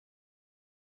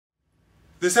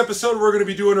This episode we're going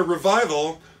to be doing a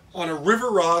revival on a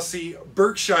Rivarossi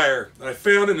Berkshire that I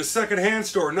found in a second-hand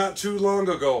store not too long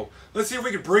ago. Let's see if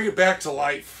we can bring it back to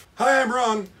life. Hi, I'm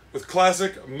Ron with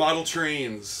Classic Model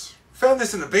Trains. Found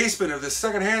this in the basement of this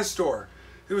second-hand store.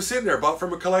 It was sitting there, bought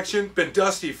from a collection, been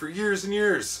dusty for years and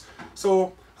years.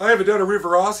 So I haven't done a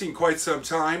Rivarossi in quite some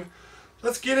time.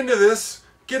 Let's get into this,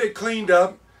 get it cleaned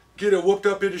up, get it whooped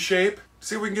up into shape,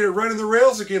 see if we can get it running the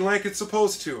rails again like it's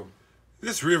supposed to.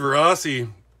 This Rivarossi,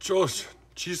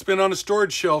 she's been on a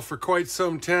storage shelf for quite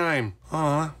some time.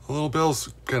 The little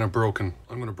bell's kind of broken.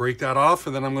 I'm going to break that off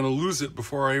and then I'm going to lose it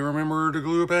before I remember to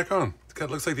glue it back on. It's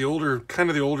got, looks like the older, kind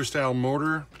of the older style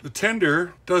motor. The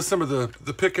tender does some of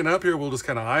the picking up here. We'll just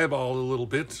kind of eyeball it a little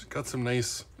bit. Got some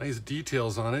nice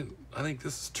details on it. I think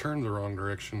this is turned the wrong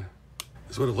direction.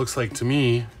 This is what it looks like to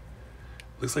me.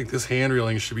 Looks like this hand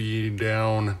railing should be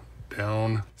down.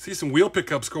 See some wheel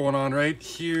pickups going on right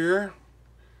here.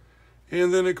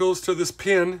 And then it goes to this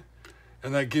pin,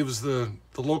 and that gives the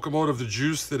locomotive the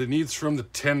juice that it needs from the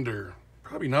tender.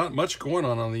 Probably not much going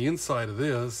on the inside of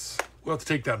this. We'll have to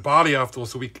take that body off though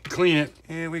so we can clean it.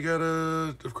 And we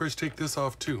gotta, of course, take this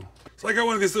off too. So I got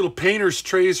one of these little painter's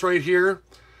trays right here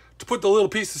to put the little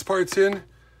pieces parts in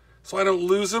so I don't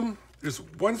lose them. There's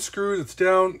one screw that's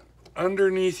down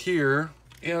underneath here,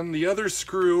 and the other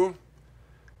screw,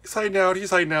 he's hiding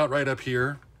out right up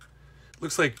here.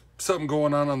 Looks like something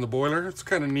going on the boiler. It's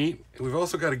kind of neat. And we've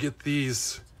also got to get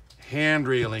these hand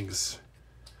railings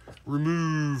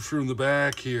removed from the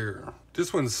back here.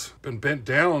 This one's been bent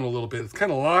down a little bit. It's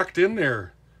kind of locked in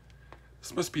there.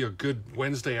 This must be a good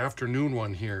Wednesday afternoon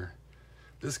one here.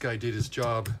 This guy did his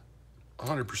job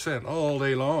 100% all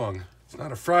day long. It's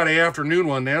not a Friday afternoon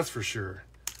one, that's for sure.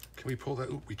 Can we pull that?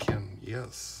 Oh, we can,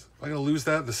 yes. Am I gonna lose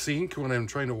that in the sink when I'm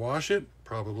trying to wash it?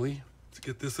 Probably. Let's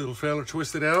get this little fella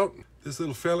twisted out. This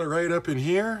little fella right up in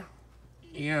here.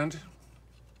 And,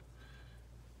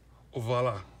 oh,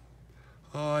 voila.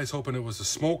 Oh, I was hoping it was a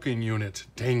smoking unit.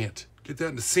 Dang it. Get that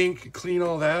in the sink, clean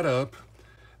all that up.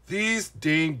 These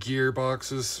dang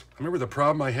gearboxes. I remember the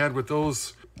problem I had with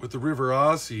those, with the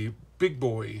Rivarossi Big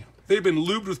Boy. They've been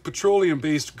lubed with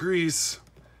petroleum-based grease,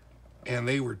 and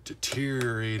they were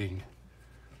deteriorating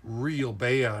real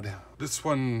bad. This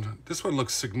one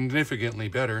looks significantly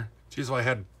better. Geez, if I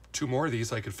had two more of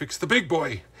these, I could fix the Big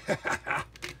Boy.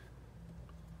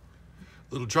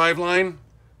 Little drive line.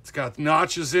 It's got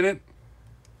notches in it.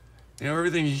 You know,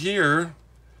 everything here,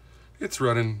 it's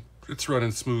running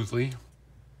smoothly.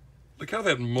 Look how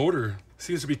that motor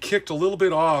seems to be kicked a little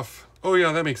bit off. Oh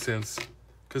yeah, that makes sense.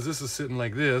 Because this is sitting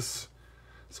like this.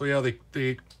 So yeah,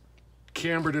 they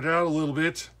cambered it out a little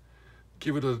bit.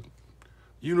 Give it a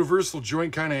universal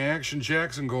joint kind of action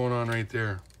Jackson going on right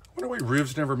there. I wonder why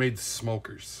Riv's never made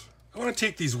smokers. I want to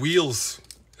take these wheels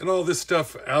and all this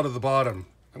stuff out of the bottom.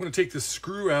 I'm going to take this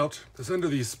screw out that's under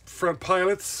these front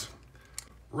pilots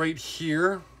right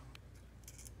here.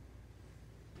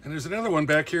 And there's another one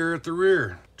back here at the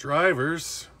rear.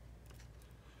 Drivers.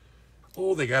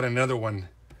 Oh, they got another one.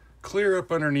 Clear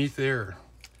up underneath there.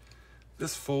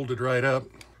 This folded right up.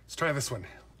 Let's try this one.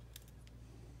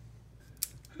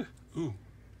 Ooh.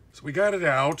 So we got it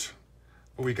out.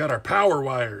 But we got our power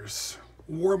wires.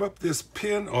 Warm up this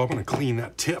pin. Oh, I'm gonna clean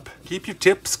that tip. Keep your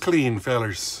tips clean,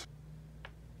 fellers.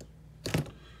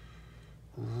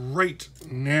 Right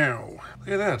now. Look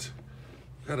at that.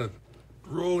 Got a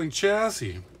rolling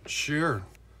chassis. Sure.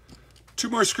 Two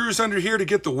more screws under here to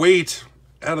get the weight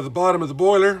out of the bottom of the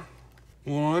boiler.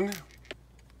 One.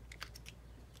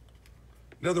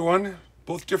 Another one.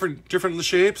 Both different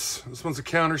shapes. This one's a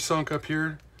countersunk up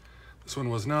here. This one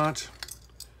was not.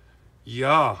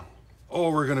 Yeah. Oh,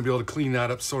 we're gonna be able to clean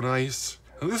that up so nice.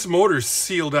 And this motor's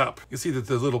sealed up. You see that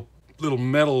the little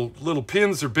metal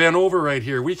pins are bent over right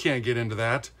here. We can't get into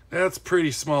that. That's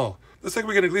pretty small. Looks like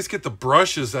we can at least get the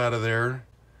brushes out of there.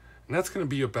 And that's gonna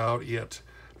be about it.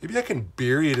 Maybe I can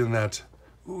bury it in that.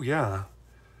 Ooh, yeah.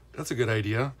 That's a good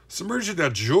idea. Submerge in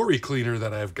that jewelry cleaner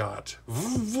that I've got.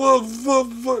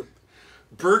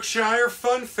 Berkshire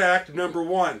fun fact number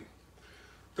 1.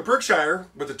 The Berkshire,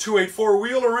 with the 284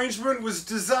 wheel arrangement, was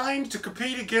designed to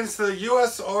compete against the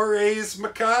USRA's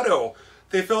Mikado.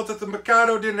 They felt that the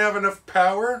Mikado didn't have enough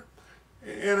power,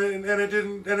 and it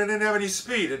didn't have any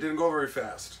speed. It didn't go very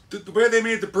fast. The way they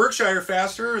made the Berkshire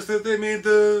faster is that they made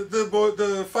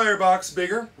the firebox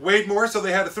bigger, weighed more, so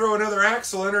they had to throw another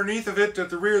axle underneath of it at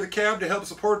the rear of the cab to help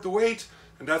support the weight,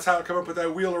 and that's how it came up with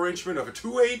that wheel arrangement of a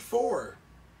 284.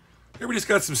 Everybody's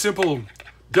got some simple,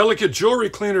 delicate jewelry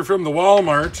cleaner from the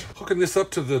Walmart. Hooking this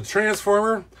up to the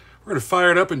transformer, we're gonna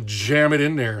fire it up and jam it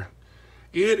in there.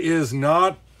 It is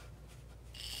not,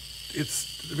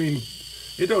 I mean,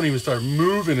 It don't even start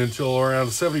moving until around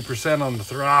 70% on the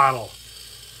throttle.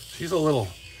 She's a little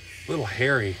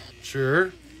hairy.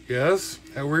 Sure, yes.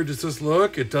 How weird does this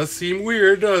look? It does seem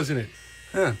weird, doesn't it?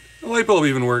 Huh, the light bulb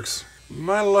even works.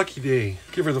 My lucky day.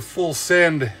 Give her the full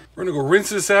send. We're gonna go rinse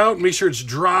this out and make sure it's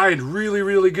dried really,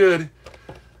 really good.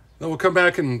 Then we'll come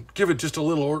back and give it just a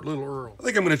little whirl. I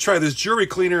think I'm gonna try this jewelry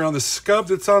cleaner on the scub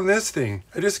that's on this thing.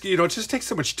 It just takes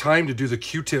so much time to do the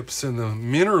Q-tips and the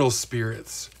mineral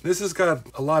spirits. This has got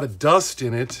a lot of dust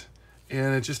in it,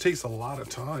 and it just takes a lot of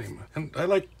time. And I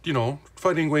like,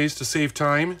 finding ways to save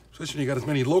time, especially when you got as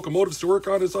many locomotives to work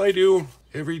on as I do.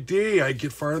 Every day I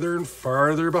get farther and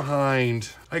farther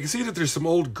behind. I can see that there's some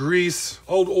old grease,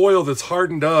 old oil that's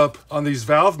hardened up on these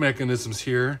valve mechanisms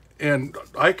here, and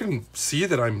I can see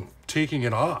that I'm taking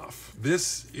it off.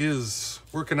 This is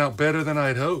working out better than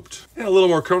I'd hoped. And a little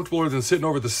more comfortable than sitting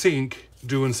over the sink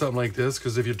doing something like this,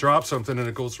 because if you drop something and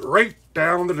it goes right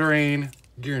down the drain,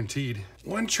 guaranteed.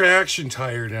 One traction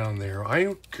tire down there.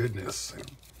 My goodness.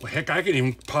 Well, heck, I can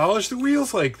even polish the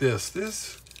wheels like this.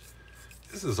 This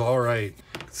is all right.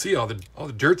 See all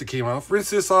the dirt that came off.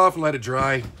 Rinse this off and let it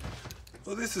dry.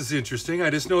 Well, this is interesting. I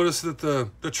just noticed that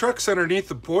the trucks underneath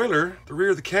the boiler, the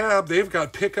rear of the cab, they've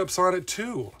got pickups on it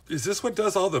too. Is this what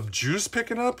does all the juice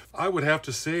picking up? I would have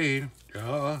to say,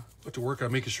 yeah, have to work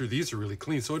on making sure these are really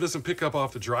clean so it doesn't pick up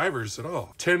off the drivers at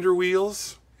all. Tender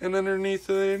wheels, and underneath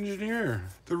the engineer,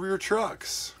 the rear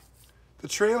trucks, the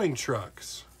trailing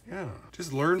trucks. Yeah,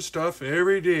 just learn stuff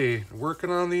every day.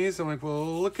 Working on these, I'm like,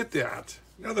 well, look at that.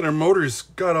 Now that our motor's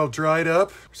got all dried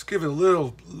up, just give it a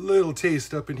little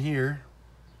taste up in here.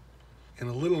 And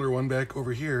a littler one back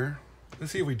over here.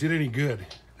 Let's see if we did any good.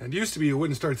 It used to be it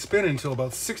wouldn't start spinning until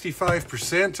about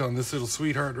 65% on this little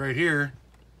sweetheart right here.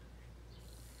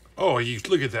 Oh,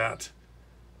 look at that.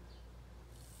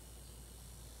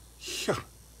 Yeah,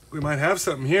 we might have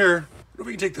something here. What if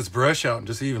we can take this brush out and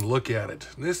just even look at it?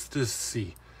 Let's just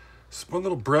see. This one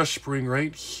little brush spring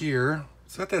right here.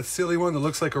 Is that silly one that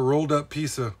looks like a rolled up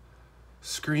piece of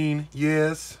screen?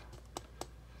 Yes.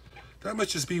 That must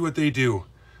just be what they do.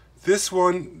 This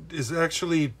one is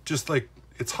actually just like,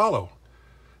 it's hollow.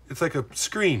 It's like a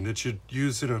screen that you'd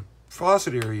use in a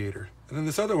faucet aerator. And then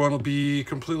this other one will be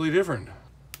completely different.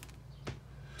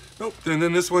 Nope, and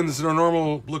then this one's a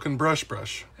normal looking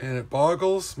brush. And it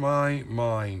boggles my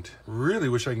mind. Really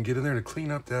wish I can get in there to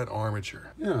clean up that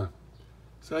armature. Yeah,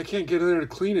 so I can't get in there to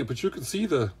clean it, but you can see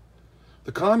the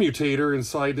commutator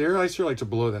inside there. I sure like to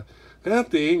blow that.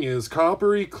 That thing is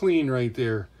coppery clean right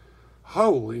there.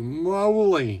 Holy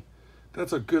moly.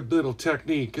 That's a good little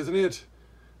technique, isn't it?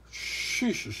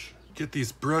 Sheesh. Get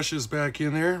these brushes back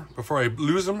in there before I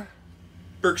lose them.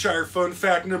 Berkshire fun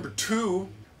fact number 2.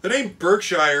 The name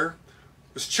Berkshire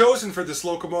was chosen for this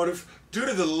locomotive due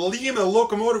to the Lima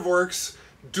Locomotive Works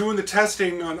doing the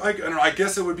testing on, I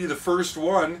guess it would be the first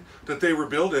one that they were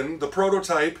building, the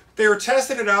prototype. They were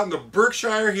testing it out in the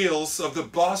Berkshire Hills of the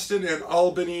Boston and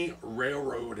Albany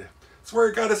Railroad. That's where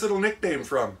it got its little nickname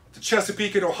from. The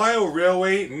Chesapeake and Ohio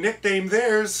Railway nicknamed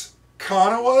theirs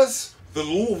Conawas. The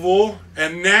Louisville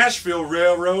and Nashville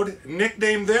Railroad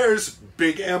nicknamed theirs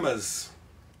Big Emmas.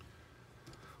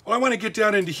 Well, I want to get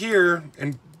down into here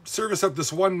and service up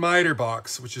this one miter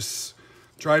box, which is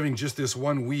driving just this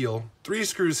one wheel. 3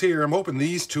 screws here. I'm hoping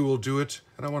these 2 will do it.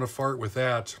 And I want to fart with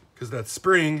that because that's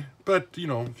spring. But,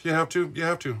 if you have to, you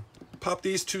have to. Pop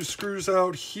these 2 screws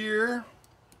out here.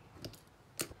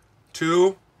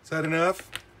 2. Is that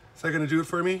enough? Is that going to do it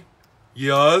for me?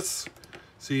 Yes.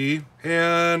 See?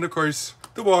 And, of course,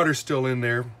 the water's still in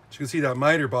there. As you can see that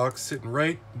miter box sitting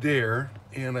right there.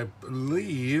 And I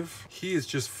believe he is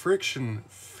just friction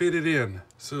fitted in.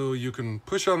 So you can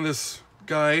push on this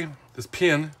guy, this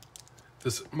pin,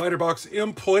 this miter box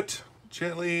input.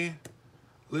 Gently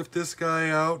lift this guy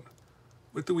out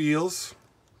with the wheels.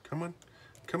 Come on,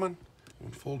 come on.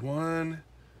 Fold one.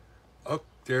 Oh,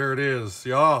 there it is.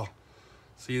 Y'all.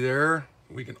 See there?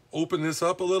 We can open this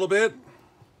up a little bit.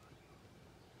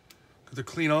 To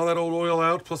clean all that old oil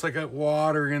out. Plus I got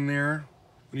water in there.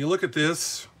 When you look at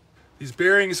this, these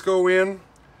bearings go in,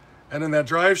 and then that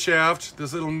drive shaft,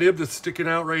 this little nib that's sticking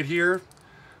out right here,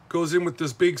 goes in with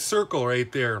this big circle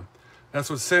right there. That's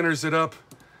what centers it up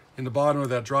in the bottom of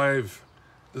that drive.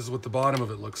 This is what the bottom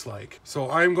of it looks like. So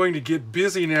I'm going to get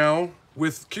busy now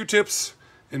with Q-tips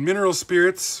and mineral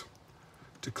spirits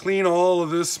to clean all of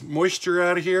this moisture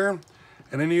out of here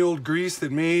and any old grease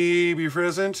that may be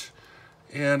present.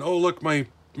 And oh look, my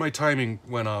timing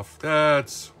went off.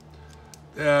 That's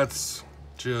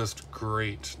just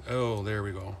great. Oh, there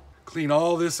we go. Clean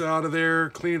all this out of there,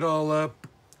 clean it all up,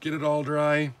 get it all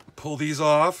dry. Pull these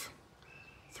off.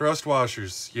 Thrust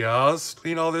washers, yes.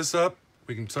 Clean all this up,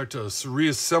 we can start to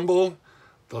reassemble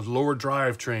the lower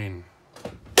drivetrain.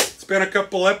 It's been a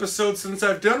couple episodes since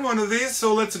I've done one of these,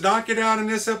 so let's knock it out in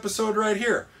this episode right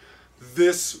here.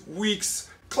 This week's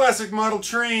Classic Model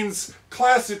Trains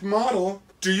classic model.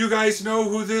 Do you guys know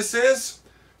who this is?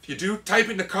 If you do, type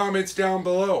it in the comments down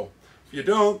below. If you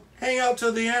don't, hang out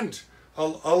till the end.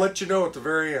 I'll let you know at the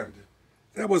very end.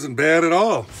 That wasn't bad at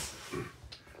all.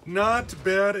 Not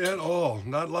bad at all.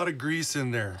 Not a lot of grease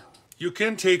in there. You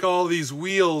can take all these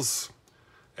wheels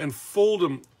and fold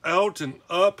them out and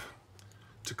up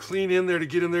to clean in there, to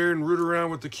get in there and root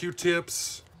around with the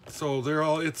Q-tips. So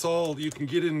you can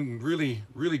get in and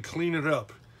really clean it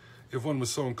up if one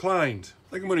was so inclined.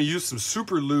 I think I'm gonna use some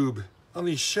super lube on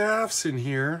these shafts in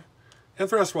here and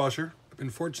thrust washer. I've been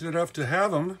fortunate enough to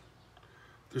have them.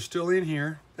 They're still in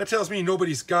here. That tells me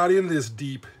nobody's got in this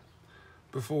deep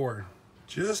before.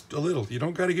 Just a little. You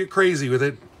don't gotta get crazy with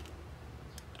it.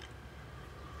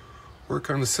 Work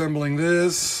on assembling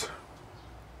this.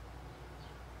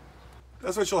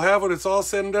 That's what you'll have when it's all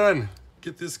said and done.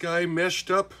 Get this guy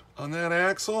meshed up on that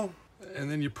axle,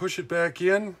 and then you push it back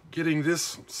in, getting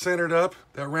this centered up,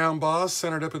 that round boss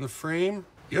centered up in the frame.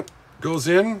 Yep, goes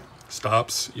in,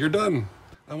 stops, you're done.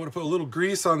 I want to put a little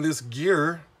grease on this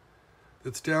gear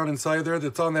that's down inside there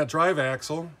that's on that drive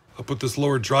axle. I'll put this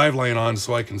lower drive line on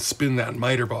so I can spin that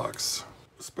miter box.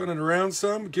 Spin it around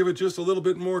some, give it just a little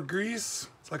bit more grease.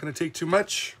 It's not going to take too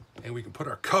much, and we can put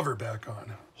our cover back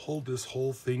on. Hold this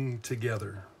whole thing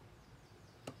together.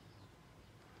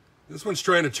 This one's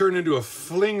trying to turn into a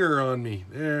flinger on me.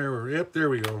 There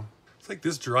we go. It's like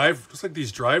these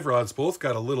drive rods both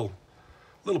got a little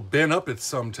bent up at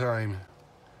some time.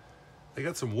 They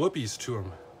got some whoopies to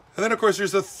them. And then of course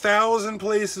there's 1,000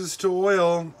 places to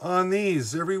oil on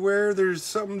these. Everywhere there's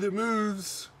something that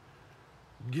moves,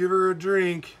 give her a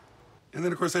drink. And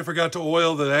then of course I forgot to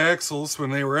oil the axles when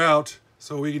they were out,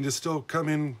 so we can just still come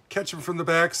in, catch them from the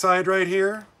back side right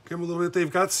here. Give them a little bit. They've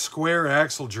got square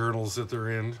axle journals at their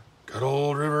end. Good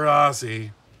old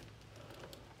Rivarossi.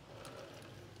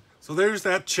 So there's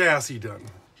that chassis done.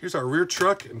 Here's our rear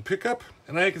truck and pickup.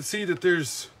 And I can see that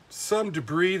there's some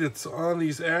debris that's on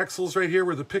these axles right here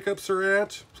where the pickups are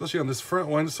at, especially on this front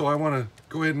one. So I want to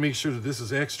go ahead and make sure that this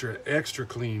is extra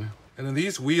clean. And then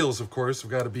these wheels, of course,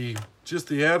 have got to be just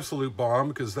the absolute bomb,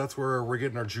 because that's where we're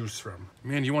getting our juice from.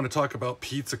 Man, you want to talk about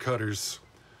pizza cutters.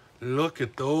 Look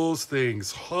at those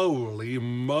things. Holy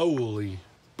moly.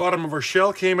 Bottom of our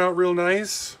shell came out real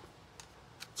nice.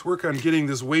 Let's work on getting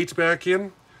this weight back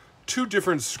in. 2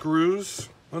 different screws.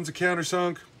 One's a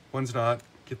countersunk, one's not.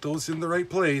 Get those in the right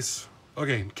place.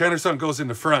 Okay, countersunk goes in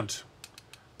the front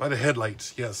by the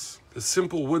headlights, yes. The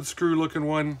simple wood screw looking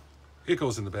one, it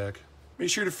goes in the back. Make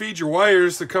sure to feed your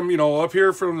wires that come, up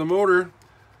here from the motor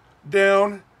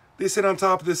down. They sit on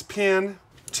top of this pin.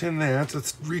 Tin that.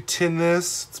 Let's re-tin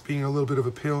this. It's being a little bit of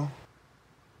a pill.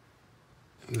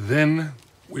 And then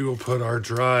we will put our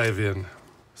drive in.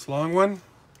 This long one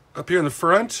up here in the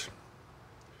front.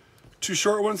 2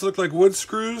 short ones look like wood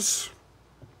screws.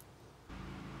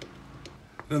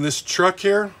 Then this truck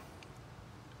here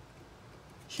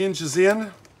hinges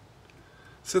in,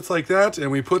 sits like that, and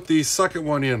we put the second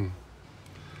one in.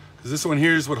 Because this one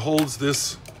here is what holds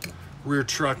this rear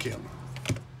truck in.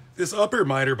 This upper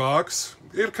miter box,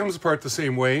 it comes apart the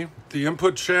same way. The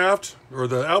input shaft, or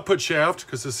the output shaft,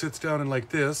 because it sits down in like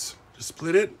this. Just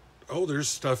split it. Oh, there's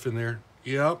stuff in there.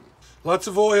 Yep. Lots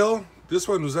of oil. This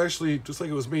one was actually just like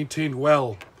it was maintained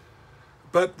well.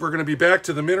 But we're going to be back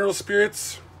to the mineral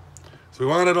spirits. So we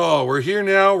want it all. We're here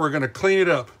now. We're going to clean it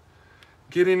up.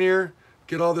 Get in here.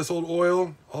 Get all this old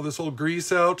oil, all this old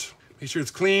grease out. Make sure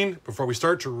it's clean before we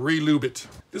start to re-lube it.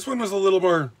 This one was a little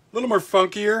more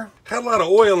funkier. Had a lot of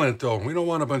oil in it though. We don't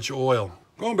want a bunch of oil.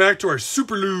 Going back to our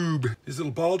super lube. These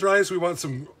little ball drives, we want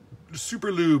some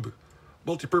super lube.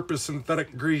 Multi-purpose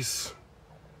synthetic grease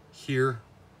here.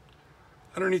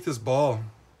 Underneath this ball.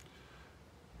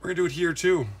 We're gonna do it here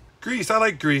too. Grease, I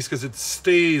like grease because it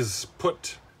stays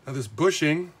put. Now this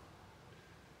bushing,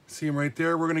 see them right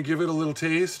there? We're gonna give it a little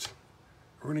taste.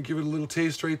 We're gonna give it a little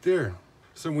taste right there.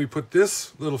 So we put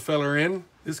this little feller in,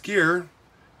 this gear,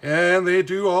 and they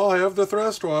do all have the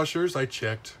thrust washers. I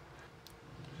checked.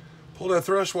 Pull that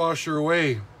thrust washer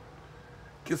away.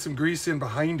 Get some grease in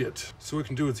behind it so it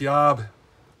can do its job.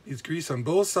 Needs grease on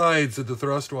both sides of the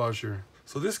thrust washer.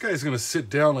 So this guy's gonna sit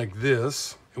down like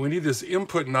this, and we need this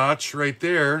input notch right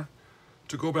there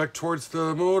to go back towards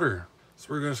the motor. So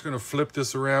we're just gonna flip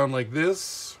this around like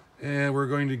this, and we're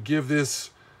going to give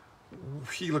this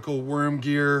helical worm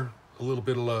gear a little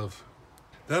bit of love.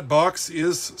 That box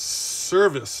is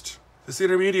serviced. This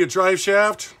intermediate drive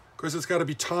shaft, of course it's gotta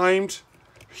be timed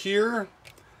here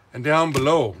and down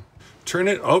below. Turn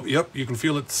it, oh, yep, you can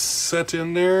feel it set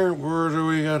in there. Where do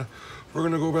we got? We're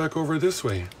gonna go back over this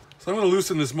way. So I'm gonna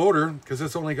loosen this motor because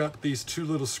it's only got these two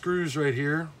little screws right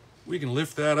here. We can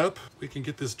lift that up. We can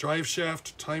get this drive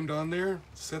shaft timed on there.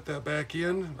 Set that back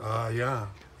in. Yeah.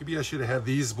 Maybe I should have had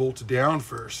these bolted down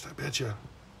first. I bet you.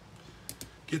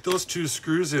 Get those two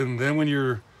screws in. Then when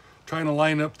you're trying to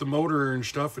line up the motor and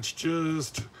stuff, it's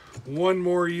just one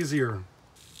more easier.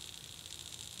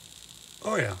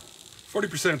 Oh yeah.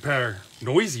 40% power.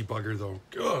 Noisy bugger though.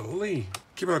 Golly.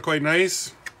 Came out quite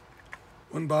nice.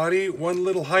 One body, one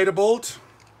little hide bolt.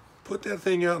 Put that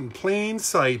thing out in plain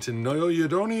sight and no, you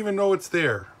don't even know it's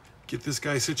there. Get this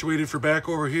guy situated for back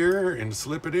over here and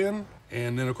slip it in.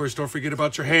 And then of course don't forget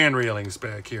about your hand railings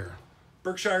back here.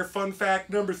 Berkshire fun fact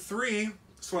number 3.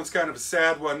 This one's kind of a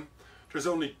sad one. There's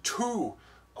only 2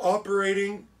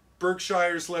 operating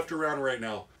Berkshires left around right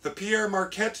now. The Pierre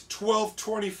Marquette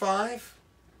 1225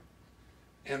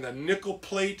 and the Nickel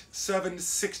Plate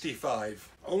 765.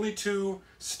 Only 2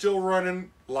 still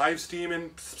running, live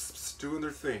steaming, doing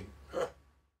their thing.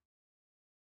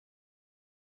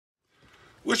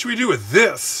 What should we do with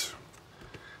this?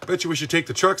 I bet you we should take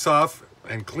the trucks off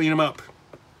and clean them up.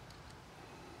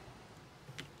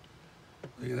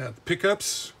 Look at that, the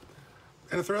pickups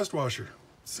and a thrust washer.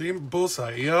 Same both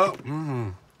sides, yeah.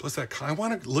 Plus that, I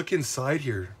want to look inside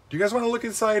here. Do you guys want to look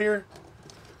inside here?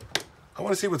 I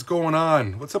want to see what's going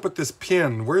on. What's up with this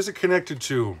pin? Where's it connected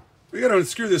to? We gotta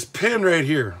unscrew this pin right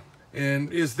here.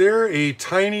 And is there a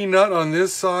tiny nut on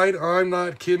this side? I'm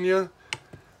not kidding you.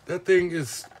 That thing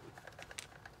is,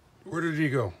 where did he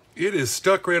go? It is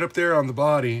stuck right up there on the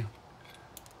body.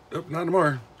 Oh, not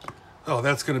anymore. Oh,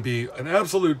 that's gonna be an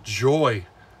absolute joy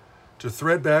to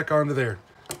thread back onto there.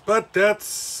 But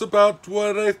that's about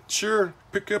what sure,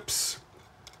 pickups,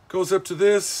 goes up to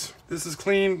this. This is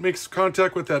clean, makes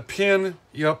contact with that pin.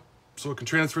 Yep, so it can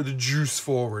transfer the juice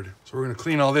forward. So we're gonna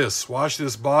clean all this, wash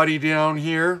this body down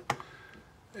here,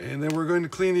 and then we're going to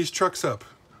clean these trucks up.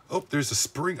 Oh, there's a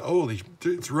spring, holy,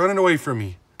 it's running away from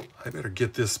me. I better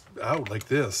get this out like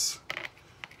this.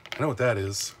 I know what that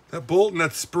is. That bolt and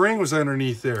that spring was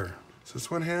underneath there. Does this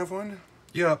one have one?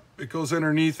 Yep, it goes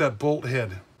underneath that bolt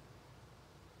head.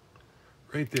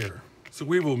 Right there. So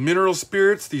we will mineral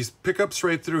spirits these pickups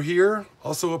right through here.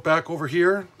 Also up back over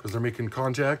here, because they're making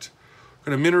contact.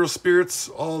 We're gonna mineral spirits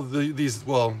all these,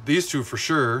 well, these two for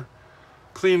sure.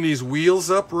 Clean these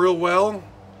wheels up real well.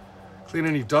 Clean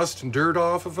any dust and dirt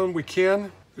off of them we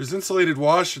can. There's insulated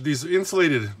wash, these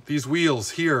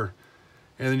wheels here.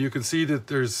 And then you can see that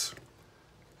there's,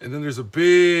 and then there's a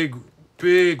big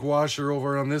washer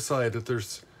over on this side that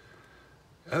there's,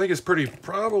 I think it's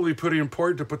probably pretty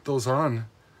important to put those on.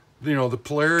 You know, the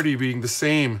polarity being the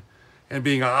same and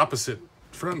being opposite.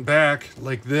 Front and back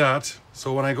like that.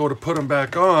 So when I go to put them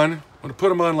back on, I'm gonna put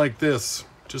them on like this,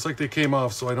 just like they came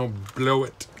off so I don't blow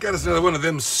it. Got us another one of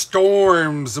them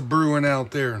storms brewing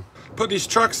out there. Put these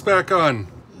trucks back on.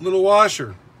 Little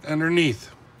washer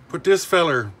underneath. Put this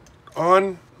feller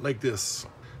on like this.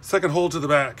 Second hole to the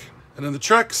back. And then the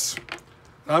trucks,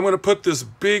 I'm gonna put this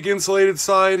big insulated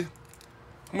side,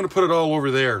 I'm gonna put it all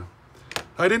over there.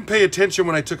 I didn't pay attention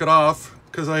when I took it off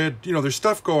because I had, you know, there's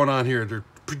stuff going on here. There are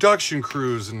production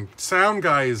crews and sound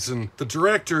guys and the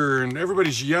director and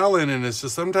everybody's yelling, and it's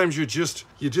just sometimes you just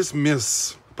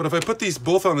miss. But if I put these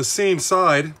both on the same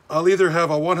side, I'll either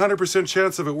have a 100%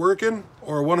 chance of it working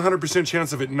or a 100%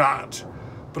 chance of it not.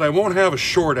 But I won't have a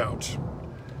short out.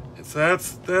 So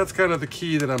that's kind of the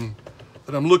key that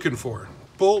I'm looking for.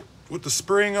 Bolt with the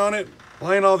spring on it,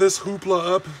 line all this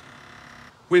hoopla up.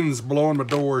 Wind's blowing my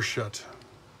door shut.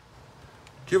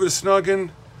 Give it a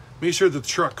snuggin'. Make sure the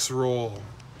trucks roll.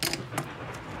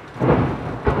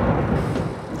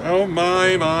 Oh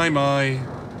my.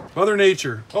 Mother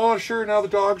Nature. Oh sure, now the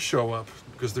dogs show up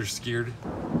because they're scared.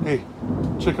 Hey,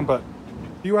 chicken butt.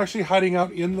 Are you actually hiding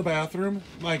out in the bathroom?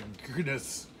 My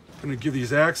goodness. I'm gonna give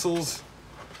these axles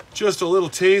just a little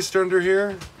taste under here.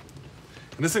 And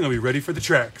this thing will be ready for the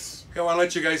tracks. I want to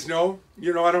let you guys know,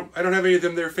 you know, I don't have any of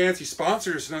them, they're fancy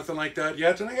sponsors, nothing like that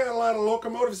yet. And I got a lot of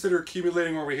locomotives that are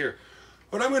accumulating over here.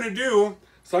 What I'm going to do,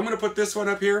 so I'm going to put this one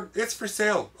up here. It's for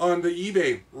sale on the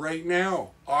eBay right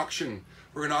now. Auction.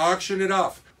 We're going to auction it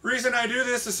off. Reason I do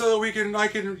this is so that I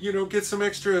can, you know, get some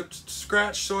extra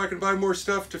scratch so I can buy more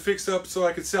stuff to fix up so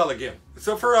I can sell again. It's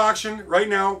up for auction right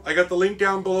now. I got the link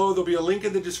down below. There'll be a link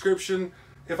in the description.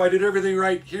 If I did everything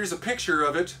right, here's a picture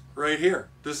of it right here.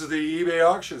 This is the eBay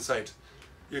auction site.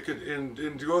 You could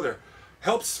and go there.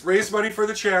 Helps raise money for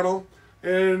the channel,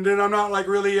 and then I'm not like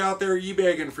really out there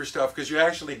eBagging for stuff because you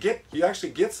actually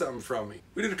get something from me.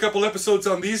 We did a couple episodes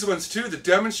on these ones too, the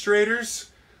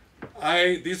demonstrators.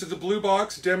 These are the blue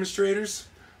box demonstrators.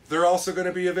 They're also going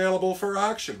to be available for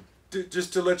auction.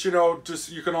 Just to let you know,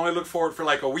 you can only look for it for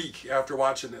like a week after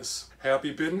watching this.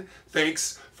 Happy bidding.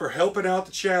 Thanks for helping out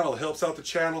the channel. It helps out the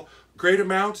channel a great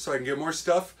amount so I can get more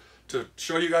stuff to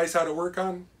show you guys how to work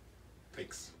on.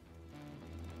 Thanks.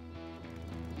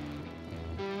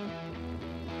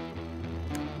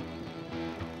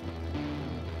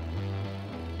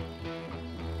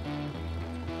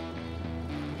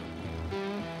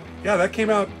 Yeah, that came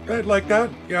out like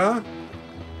that, yeah.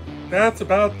 That's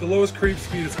about the lowest creep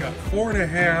speed. It's got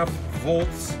 4.5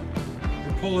 volts.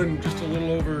 We're pulling just a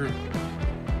little over,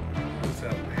 what's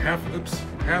that, half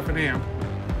an amp.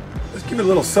 Let's give it a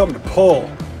little something to pull.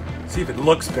 See if it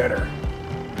looks better.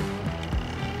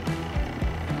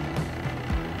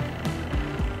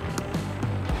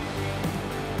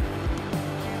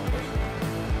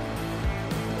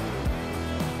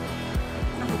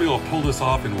 I wonder if we'll be able to pull this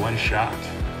off in one shot.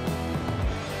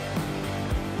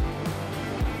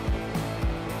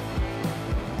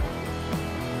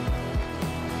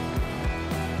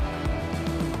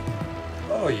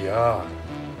 Oh yeah,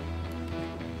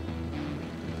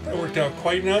 that worked out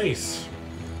quite nice.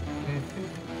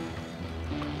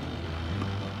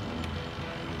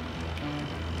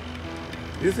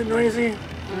 Is it noisy?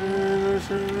 I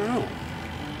don't know.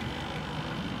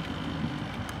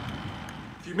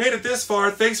 If you made it this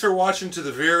far, thanks for watching to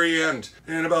the very end.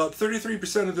 And about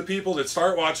 33% of the people that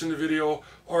start watching the video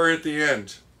are at the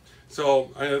end. So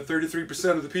I have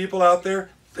 33% of the people out there.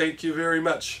 Thank you very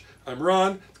much. I'm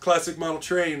Ron, Classic Model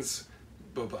Trains.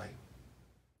 Bye-bye.